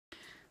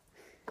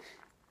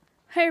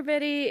Hi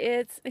everybody,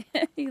 it's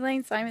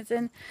Elaine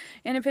Simonson,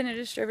 independent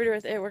distributor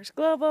with It Works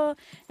Global,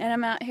 and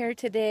I'm out here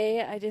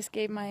today. I just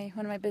gave one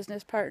of my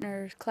business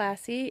partners,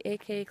 Classy,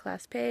 aka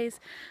Class Pays,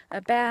 a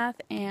bath,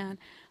 and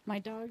my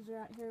dogs are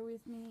out here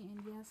with me,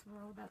 and yes,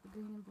 we're all about the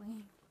green and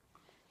bling,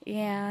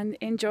 and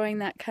enjoying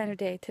that kind of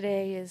day.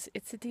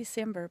 It's a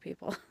December,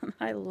 people.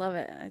 I love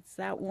it. It's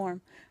that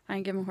warm. I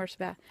can give them a horse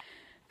bath.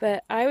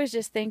 But I was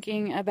just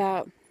thinking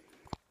about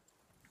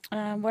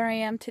where I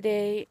am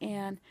today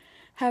and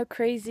how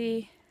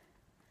crazy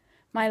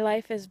my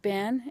life has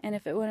been, and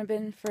if it wouldn't have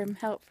been from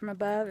help from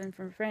above and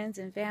from friends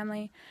and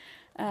family,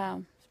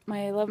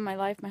 my love of my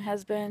life, my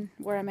husband,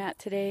 where I'm at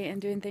today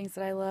and doing things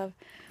that I love,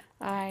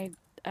 I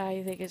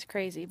think it's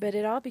crazy. But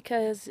it all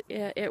because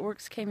It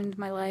Works came into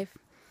my life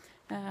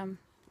at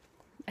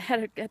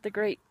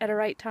a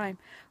right time.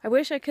 I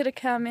wish I could have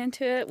come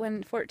into it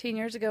 14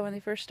 years ago when they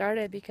first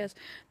started, because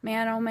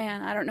man, oh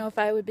man, I don't know if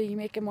I would be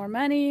making more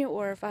money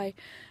or if I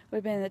would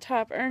have been the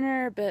top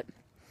earner, but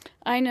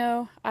I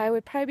know I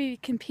would probably be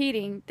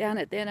competing down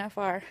at the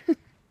NFR.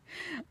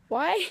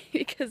 Why?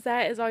 Because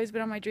that has always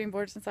been on my dream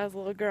board since I was a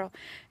little girl.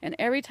 And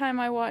every time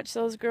I watch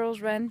those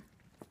girls run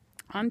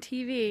on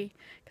TV,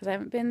 because I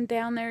haven't been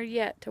down there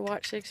yet to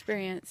watch the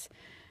experience,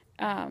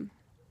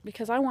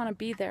 because I want to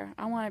be there.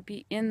 I want to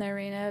be in the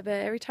arena.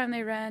 But every time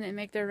they run and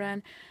make their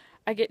run,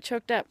 I get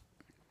choked up,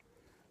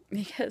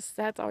 because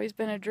that's always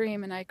been a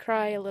dream, and I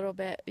cry a little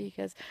bit,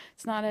 because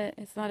it's not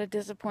a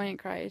disappointing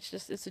cry.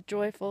 It's a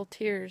joyful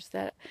tears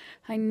that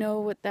I know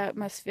what that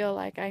must feel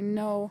like. I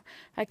know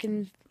I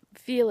can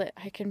feel it.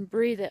 I can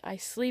breathe it. I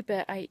sleep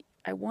it. I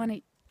want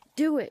to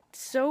do it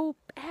so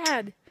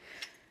bad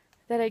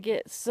that I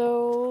get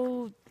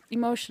so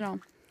emotional.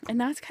 And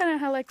that's kind of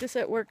how like this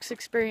It Works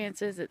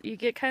experience is. You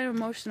get kind of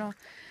emotional.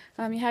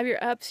 You have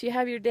your ups, you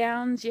have your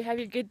downs, you have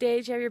your good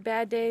days, you have your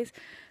bad days.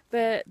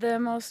 But the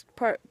most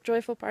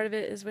joyful part of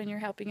it is when you're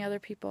helping other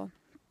people.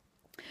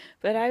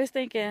 But I was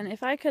thinking,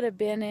 if I could have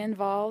been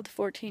involved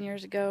 14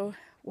 years ago,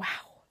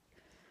 wow,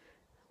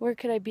 where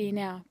could I be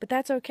now? But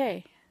that's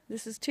okay.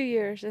 This is 2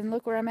 years, and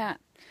look where I'm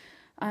at.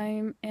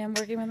 I am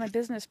working with my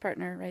business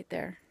partner right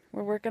there.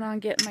 We're working on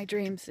getting my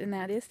dreams, and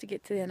that is to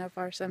get to the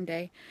NFR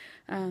someday.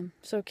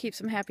 So keep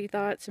some happy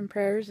thoughts and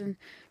prayers, and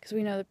because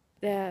we know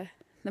the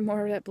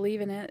more that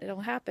believe in it, it'll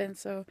happen.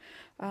 So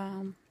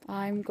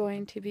I'm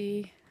going to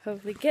be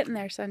hopefully getting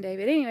there someday.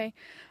 But anyway,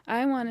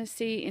 I want to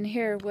see and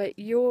hear what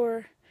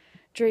your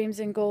dreams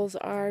and goals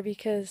are,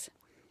 because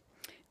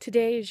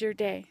today is your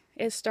day.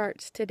 It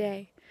starts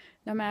today.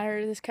 No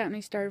matter, this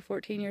company started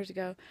 14 years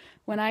ago.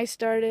 When I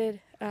started,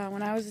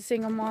 when I was a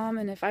single mom,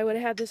 and if I would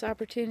have had this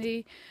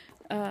opportunity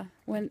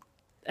when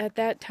at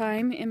that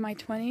time in my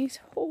 20s,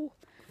 oh,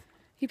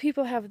 you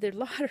people have their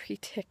lottery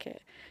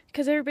ticket,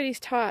 because everybody's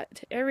taught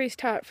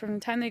from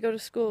the time they go to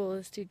school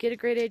is to get a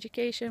great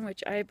education,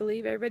 which I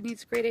believe everybody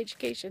needs a great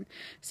education,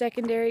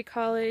 secondary,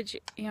 college,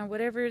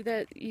 whatever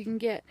that you can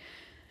get.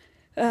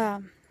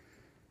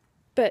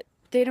 But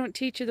they don't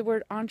teach you the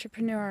word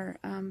entrepreneur.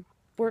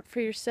 Work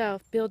for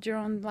yourself, build your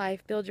own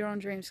life, build your own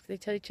dreams. They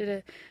tell you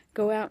to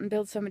go out and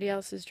build somebody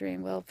else's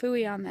dream. Well,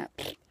 phooey on that.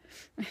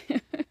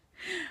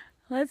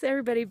 Let's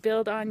everybody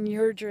build on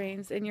your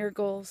dreams and your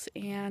goals,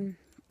 and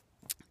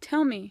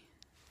tell me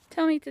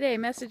today,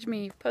 message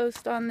me,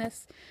 post on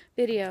this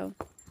video,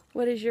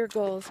 what is your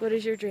goals, what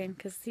is your dream?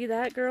 Because see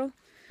that girl,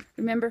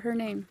 remember her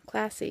name,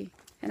 Classy.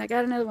 And I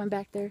got another one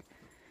back there.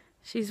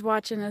 She's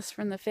watching us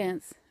from the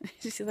fence.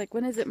 She's like,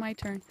 when is it my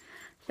turn?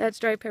 That's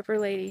Dry Pepper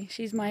Lady.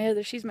 She's my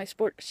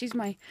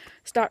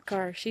stock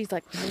car. She's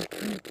like,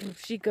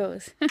 she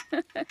goes.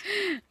 But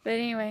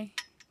anyway,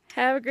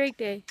 have a great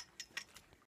day.